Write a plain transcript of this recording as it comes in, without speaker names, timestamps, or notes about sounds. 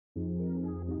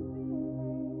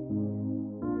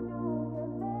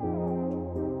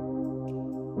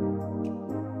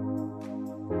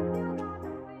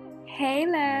Hey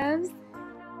loves,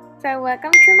 so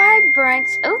welcome to my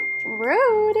brunch. Oh,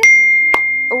 rude.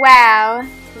 Wow,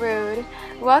 rude.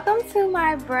 Welcome to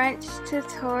my brunch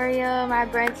tutorial, my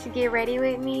brunch get ready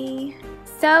with me.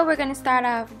 So we're gonna start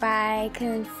off by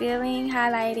concealing,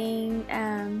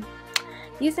 highlighting,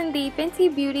 using the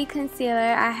Fenty Beauty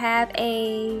concealer. I have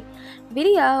a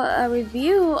video, a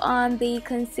review on the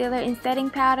concealer and setting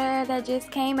powder that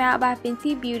just came out by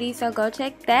Fenty Beauty, so go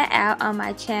check that out on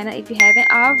my channel if you haven't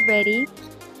already.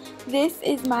 This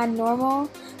is my normal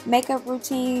makeup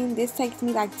routine. This takes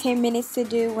me like 10 minutes to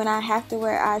do when I have to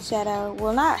wear eyeshadow.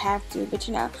 Well, not have to, but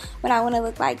you know, when I want to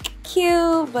look like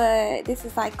cute, but this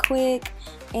is like quick.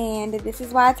 And this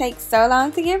is why it takes so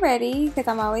long to get ready, because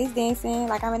I'm always dancing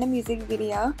like I'm in a music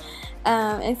video.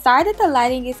 And sorry that the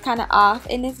lighting is kind of off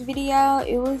in this video.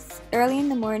 It was early in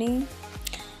the morning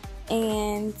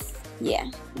and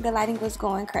yeah, the lighting was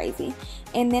going crazy.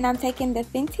 And then I'm taking the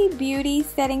Fenty Beauty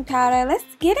setting powder. Let's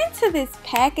get into this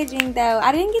packaging though.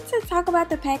 I didn't get to talk about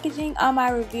the packaging on my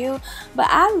review, but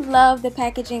I love the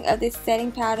packaging of this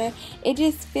setting powder. It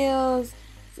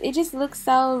just looks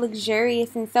so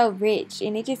luxurious and so rich,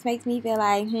 and it just makes me feel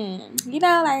like, you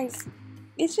know, like,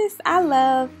 it's just, I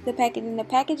love the packaging. The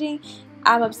packaging,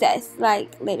 I'm obsessed,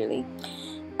 like, literally.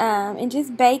 And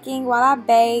just baking. While I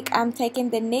bake, I'm taking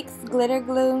the NYX glitter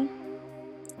glue,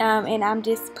 and I'm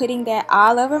just putting that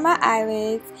all over my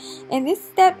eyelids. And this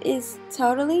step is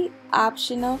totally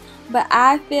optional, but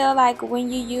I feel like when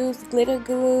you use glitter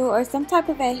glue or some type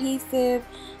of adhesive,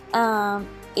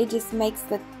 it just makes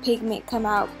the pigment come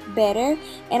out better.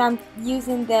 And I'm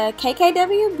using the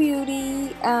KKW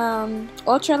Beauty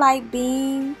ultralight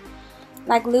beam,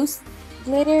 like loose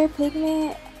glitter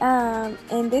pigment,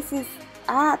 and this is,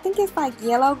 I think it's like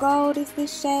yellow gold is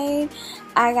this shade.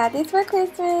 I got this for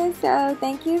Christmas, so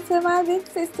thank you to my big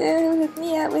sister who hooked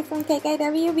me up with some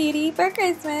KKW Beauty for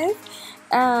Christmas.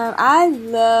 I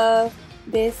love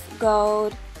this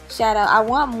gold shadow. I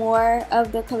want more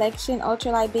of the collection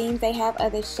ultralight beams. They have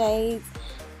other shades,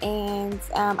 and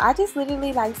I just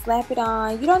literally like slap it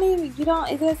on.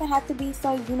 It doesn't have to be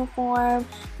so uniform.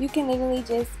 You can literally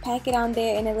just pack it on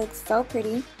there and it looks so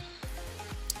pretty.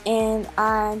 And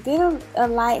I did a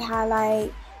light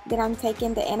highlight. Then I'm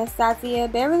taking the Anastasia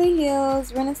Beverly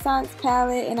Hills Renaissance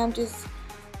palette, and I'm just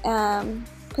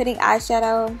putting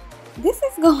eyeshadow. This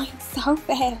is going so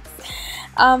fast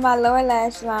on my lower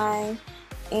lash line.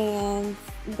 And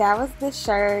that was the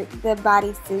shirt, the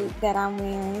bodysuit that I'm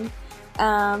wearing.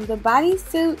 The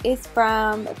bodysuit is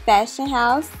from Fashion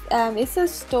House. It's a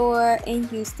store in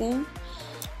Houston.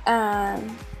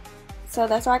 So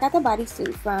that's where I got the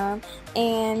bodysuit from.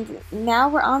 And now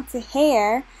we're on to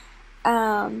hair.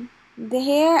 The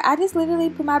hair, I just literally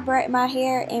put my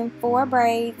hair in 4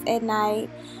 braids at night.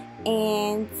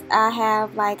 And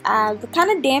I kind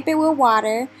of damp it with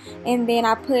water, and then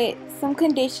I put some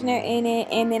conditioner in it,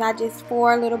 and then I just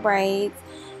 4 little braids.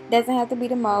 Doesn't have to be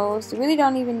the most. Really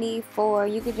don't even need 4.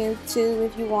 You could do 2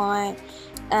 if you want.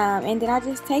 And then I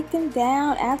just take them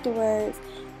down afterwards.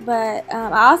 But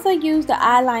I also use the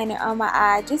eyeliner on my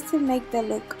eye just to make the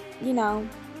look, you know,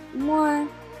 more,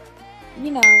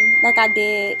 you know, like I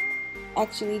did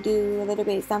actually do a little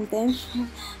bit something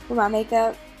with my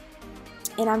makeup.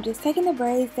 And I'm just taking the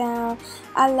braids down.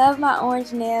 I love my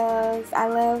orange nails. I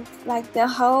love like the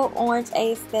whole orange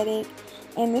aesthetic.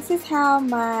 And this is how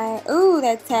my, ooh,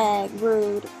 that tag,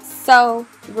 rude, so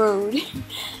rude.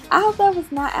 I hope that was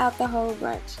not out the whole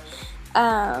brunch.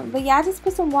 But yeah, I just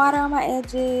put some water on my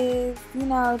edges, you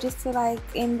know, just to like,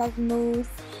 and like mousse.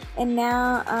 And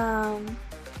now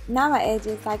my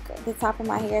edges, like the top of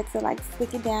my hair, to like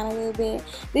stick it down a little bit.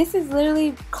 This is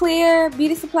literally clear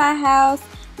Beauty Supply House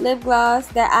lip gloss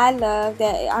that I love,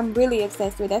 that I'm really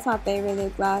obsessed with. That's my favorite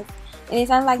lip gloss, and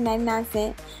it's only like 99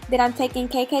 cents. Then I'm taking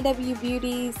KKW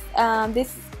Beauty's,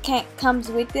 this comes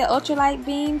with the ultralight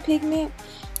beam pigment,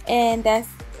 and that's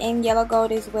in yellow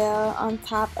gold as well on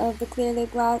top of the clear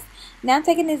lip gloss. Now I'm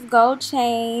taking this gold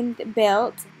chained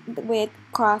belt with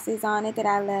crosses on it that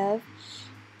I love.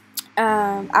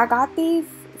 I got these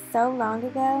so long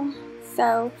ago,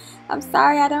 so I'm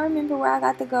sorry I don't remember where I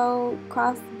got the gold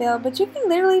cross belt, but you can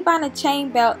literally find a chain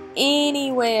belt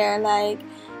anywhere, like,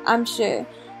 I'm sure.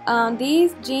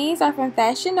 These jeans are from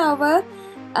Fashion Nova.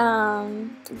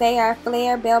 They are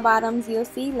flare bell bottoms, you'll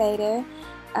see later.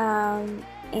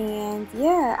 And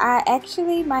yeah,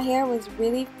 my hair was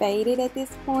really faded at this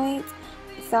point,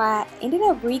 so I ended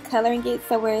up recoloring it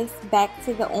so where it's back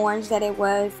to the orange that it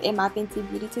was in my Fenty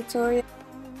Beauty tutorial.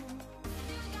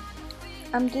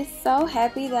 I'm just so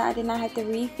happy that I did not have to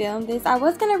refilm this. I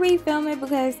was gonna refilm it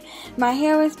because my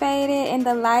hair was faded and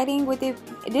the lighting with it.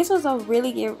 This was a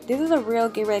real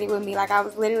get ready with me. Like, I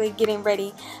was literally getting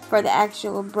ready for the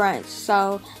actual brunch.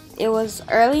 So it was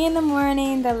early in the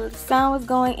morning. The sun was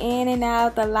going in and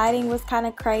out. The lighting was kind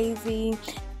of crazy.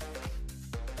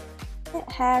 I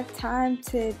didn't have time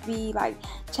to be like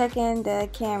checking the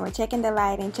camera, checking the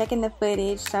lighting, checking the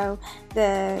footage, so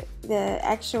the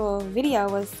actual video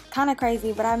was kind of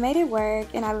crazy, but I made it work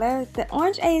and I love the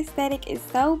orange aesthetic. Is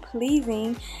so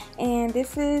pleasing. And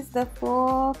this is the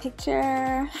full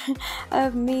picture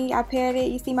of me. I paired it,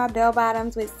 you see my bell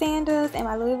bottoms with sandals and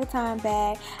my Louis Vuitton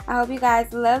bag. I hope you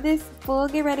guys love this full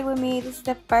get ready with me. This is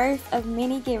the first of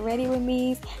many get ready with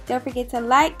me's. Don't forget to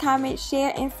like, comment,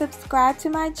 share, and subscribe to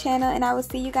my channel, and I will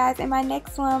see you guys in my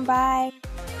next one. Bye.